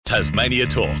Tasmania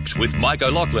Talks with Mike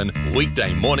O'Loughlin,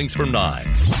 weekday mornings from 9.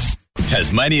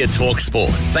 Tasmania Talks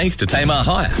Sport, thanks to Tamar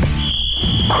Hire.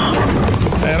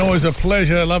 And always a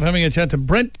pleasure. Love having a chat to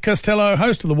Brent Costello,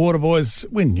 host of the Waterboys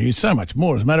Win News. So much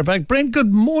more, as a matter of fact. Brent,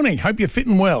 good morning. Hope you're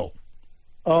fitting well.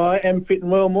 I am fitting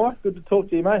well, Mike. Good to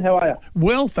talk to you, mate. How are you?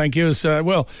 Well, thank you.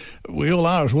 Well, we all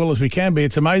are as well as we can be.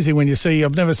 It's amazing when you see,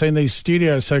 I've never seen these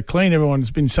studios so clean. Everyone's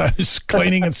been so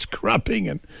cleaning and scrubbing.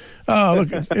 And look,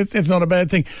 it's not a bad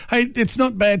thing. Hey, it's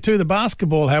not bad too, the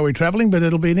basketball, how we're travelling, but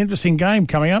it'll be an interesting game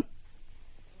coming up.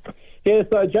 Yeah,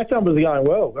 so Jack Jumpers are going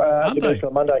well. Aren't they?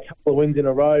 On Monday, a couple of wins in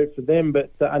a row for them,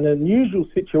 but an unusual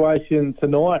situation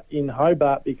tonight in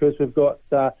Hobart because we've got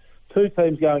two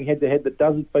teams going head-to-head that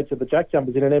doesn't feature the Jack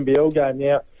Jumpers in an NBL game.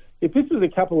 Now, if this was a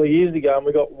couple of years ago and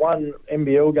we got one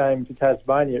NBL game to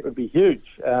Tasmania, it would be huge.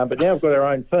 But now we've got our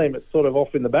own team. It's sort of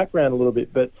off in the background a little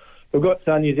bit. But we've got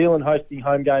New Zealand hosting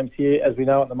home games here, as we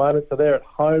know at the moment. So they're at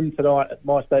home tonight at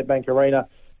MyState Bank Arena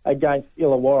against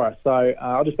Illawarra. So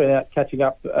I've just been out catching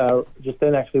up just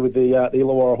then, actually, with the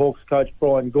Illawarra Hawks coach,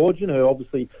 Brian Gorgian, who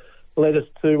obviously led us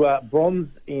to bronze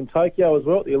in Tokyo as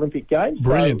well at the Olympic Games.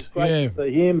 Brilliant. So great to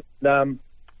see him.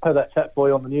 Have that chat for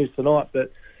you on the news tonight.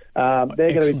 But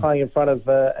they're going to be playing in front of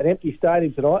an empty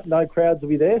stadium tonight. No crowds will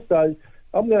be there. So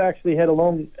I'm going to actually head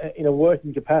along in a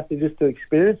working capacity just to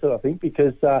experience it, I think,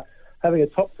 because having a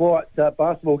top-flight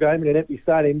basketball game in an empty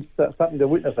stadium is something to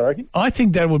witness, I reckon. I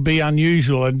think that would be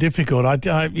unusual and difficult.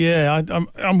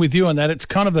 I'm with you on that. It's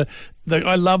kind of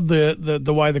I love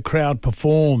the way the crowd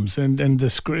performs and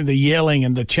the yelling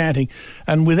and the chanting.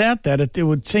 And without that, it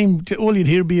would seem all you'd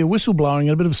hear would be a whistle blowing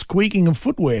and a bit of squeaking of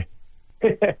footwear. I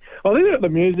think they've got the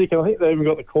music, and I think they've even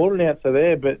got the court announcer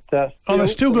there. But they're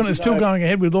still going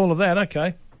ahead with all of that.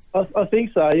 Okay. I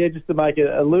think so, yeah, just to make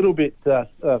it a little bit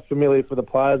familiar for the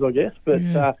players, I guess.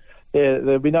 But,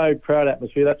 there'll be no crowd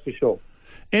atmosphere, that's for sure.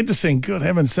 Interesting. Good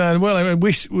heavens. Well,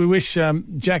 we wish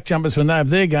Jack Jumpers, when they have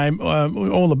their game,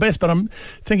 all the best. But I'm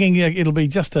thinking it'll be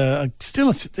just they're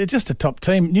just a top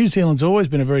team. New Zealand's always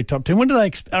been a very top team. When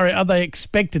are they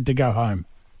expected to go home?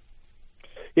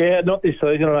 Yeah, not this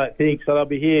season, I don't think. So they'll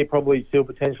be here probably till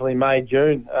potentially May,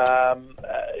 June.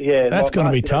 That's going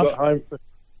to be tough.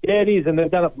 Yeah, it is, and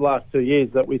they've done it for the last 2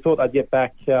 years. That we thought they'd get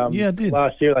back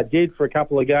last year. They did for a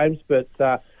couple of games, but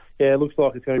it looks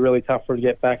like it's going to be really tough for them to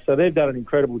get back. So they've done an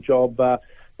incredible job.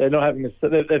 They're not having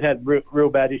they've had real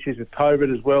bad issues with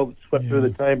COVID as well that swept through the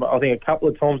team. I think a couple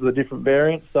of times with a different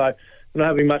variant. So they're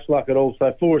not having much luck at all.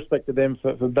 So full respect to them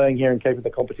for being here and keeping the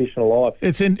competition alive.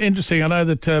 It's interesting. I know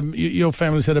that your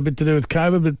family's had a bit to do with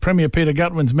COVID, but Premier Peter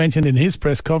Gutman's mentioned in his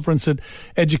press conference that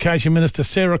Education Minister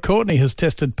Sarah Courtenay has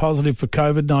tested positive for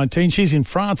COVID-19. She's in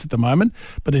France at the moment,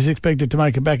 but is expected to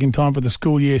make it back in time for the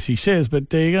school year, she says.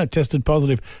 But there you go, tested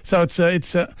positive. So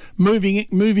it's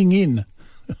moving in.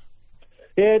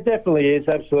 Yeah, it definitely is.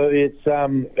 Absolutely,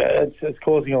 it's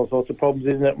causing all sorts of problems,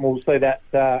 isn't it? And we'll see that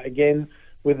again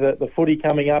with the footy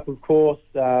coming up, of course.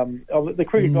 The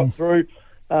cricket got through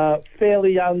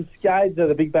fairly unscathed.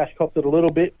 The Big Bash copped it a little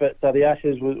bit, but the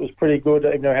Ashes was pretty good,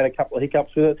 even though it had a couple of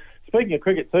hiccups with it. Speaking of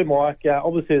cricket too, Mike,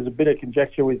 obviously there's a bit of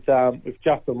conjecture with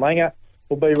Justin Langer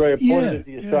will be reappointed as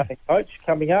the Australian coach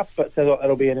coming up, but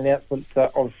that'll be an announcement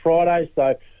on Friday,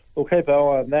 so we'll keep an eye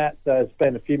on that. There's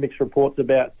been a few mixed reports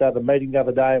about the meeting the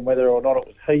other day and whether or not it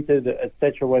was heated,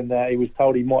 etc., when he was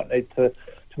told he might need to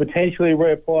potentially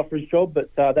reapply for his job, but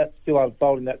that's still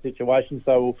unfolding, that situation,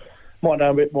 so we might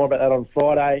know a bit more about that on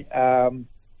Friday.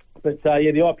 The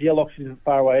IPL auction isn't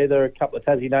far away either. A couple of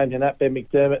Tassie names in that, Ben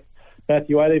McDermott,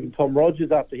 Matthew Wade, even Tom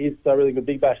Rogers after his really good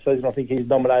Big Bash season. I think he's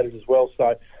nominated as well,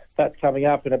 so that's coming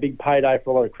up, and a big payday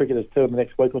for a lot of cricketers too in the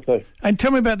next week or two. And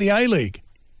tell me about the A-League.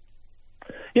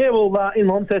 Yeah, well, in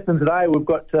Launceston today we've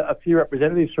got a few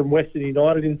representatives from Western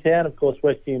United in town. Of course,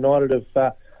 Western United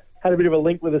have had a bit of a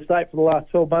link with the state for the last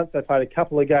 12 months. They played a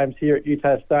couple of games here at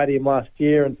Utah Stadium last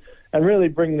year and really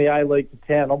bring the A-League to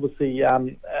town. Obviously,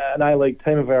 an A-League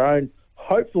team of our own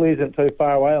hopefully isn't too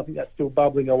far away. I think that's still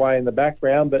bubbling away in the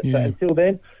background. But until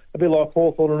then, a bit like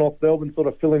Hawthorn and North Melbourne sort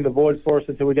of filling the void for us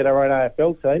until we get our own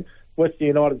AFL team. Western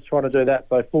United's trying to do that,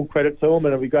 so full credit to them, and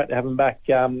it'll be great to have them back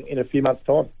in a few months'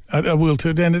 time. I will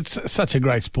too, Dan. It's such a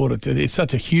great sport. It's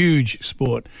such a huge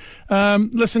sport.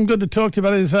 Listen, good to talk to you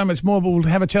about it. There's so much more, but we'll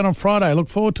have a chat on Friday. I look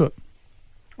forward to it.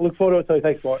 Look forward to it too.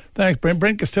 Thanks, Mike. Thanks, Brent.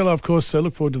 Brent Costello, of course.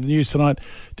 Look forward to the news tonight.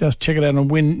 Just check it out on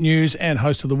Win News and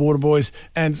host of the Waterboys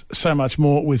and so much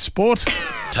more with sport.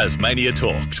 Tasmania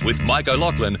Talks with Mike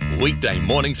O'Loughlin, weekday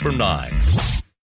mornings from 9.